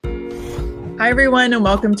Hi, everyone, and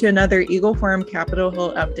welcome to another Eagle Forum Capitol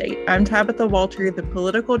Hill update. I'm Tabitha Walter, the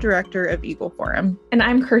political director of Eagle Forum. And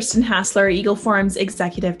I'm Kirsten Hassler, Eagle Forum's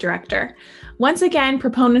executive director. Once again,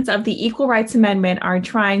 proponents of the Equal Rights Amendment are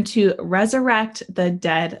trying to resurrect the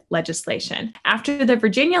dead legislation. After the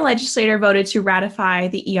Virginia legislature voted to ratify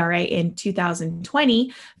the ERA in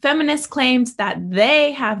 2020, feminists claimed that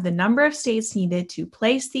they have the number of states needed to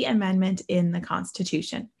place the amendment in the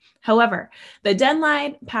Constitution. However, the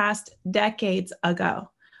deadline passed decades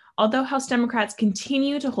ago. Although House Democrats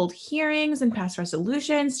continue to hold hearings and pass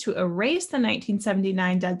resolutions to erase the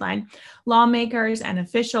 1979 deadline, lawmakers and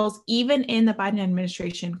officials, even in the Biden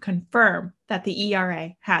administration, confirm that the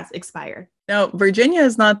ERA has expired. Now, Virginia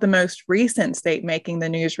is not the most recent state making the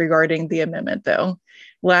news regarding the amendment, though.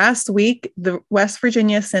 Last week, the West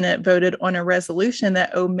Virginia Senate voted on a resolution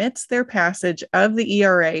that omits their passage of the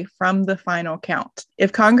ERA from the final count.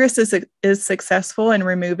 If Congress is successful in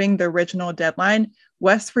removing the original deadline,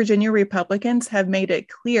 West Virginia Republicans have made it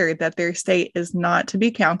clear that their state is not to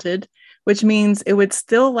be counted, which means it would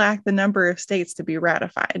still lack the number of states to be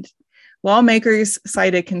ratified. Lawmakers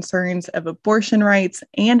cited concerns of abortion rights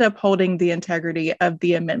and upholding the integrity of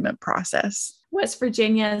the amendment process. West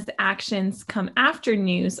Virginia's actions come after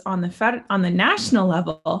news on the national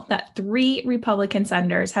level that 3 Republican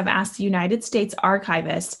senators have asked the United States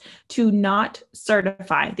Archivist to not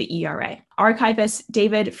certify the ERA. Archivist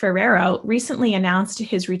David Ferrero recently announced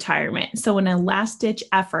his retirement, so in a last-ditch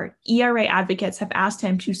effort, ERA advocates have asked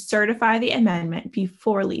him to certify the amendment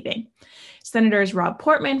before leaving. Senators Rob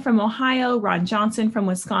Portman from Ohio, Ron Johnson from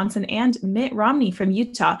Wisconsin, and Mitt Romney from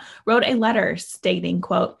Utah wrote a letter stating,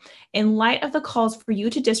 quote, "In light of the calls for you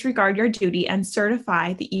to disregard your duty and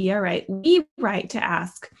certify the ERA, we write to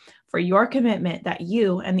ask for your commitment that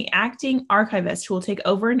you and the acting archivist who will take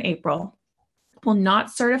over in April will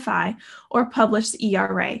not certify or publish the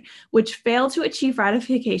ERA, which failed to achieve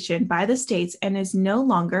ratification by the states and is no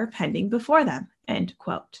longer pending before them," end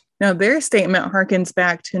quote. Now, their statement harkens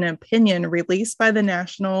back to an opinion released by the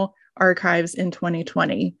National Archives in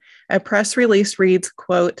 2020. A press release reads,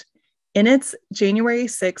 quote, "In its January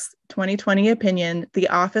 6, 2020 opinion, the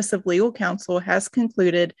Office of Legal Counsel has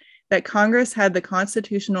concluded that Congress had the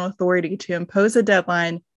constitutional authority to impose a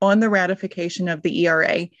deadline on the ratification of the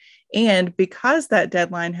ERA, and because that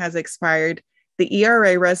deadline has expired, the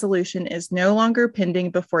ERA resolution is no longer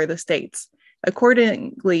pending before the states.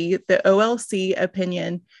 Accordingly, the OLC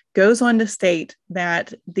opinion goes on to state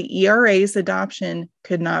that the ERA's adoption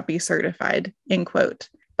could not be certified," end quote.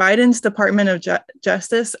 Biden's Department of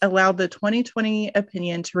Justice allowed the 2020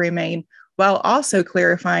 opinion to remain, while also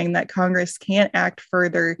clarifying that Congress can't act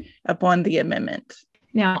further upon the amendment.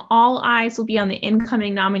 Now, all eyes will be on the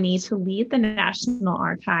incoming nominee to lead the National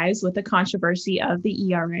Archives, with the controversy of the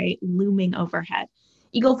ERA looming overhead.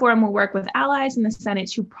 Eagle Forum will work with allies in the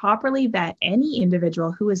Senate to properly vet any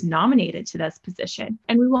individual who is nominated to this position.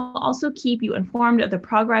 And we will also keep you informed of the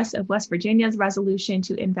progress of West Virginia's resolution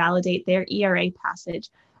to invalidate their ERA passage,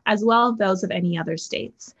 as well as those of any other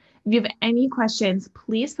states. If you have any questions,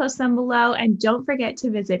 please post them below. And don't forget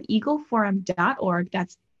to visit eagleforum.org,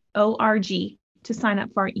 that's ORG, to sign up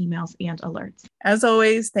for our emails and alerts. As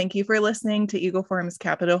always, thank you for listening to Eagle Forum's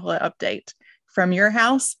Capitol Hill Update. From your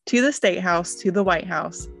house to the State House to the White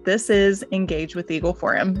House, this is Engage with Eagle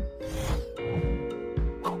Forum.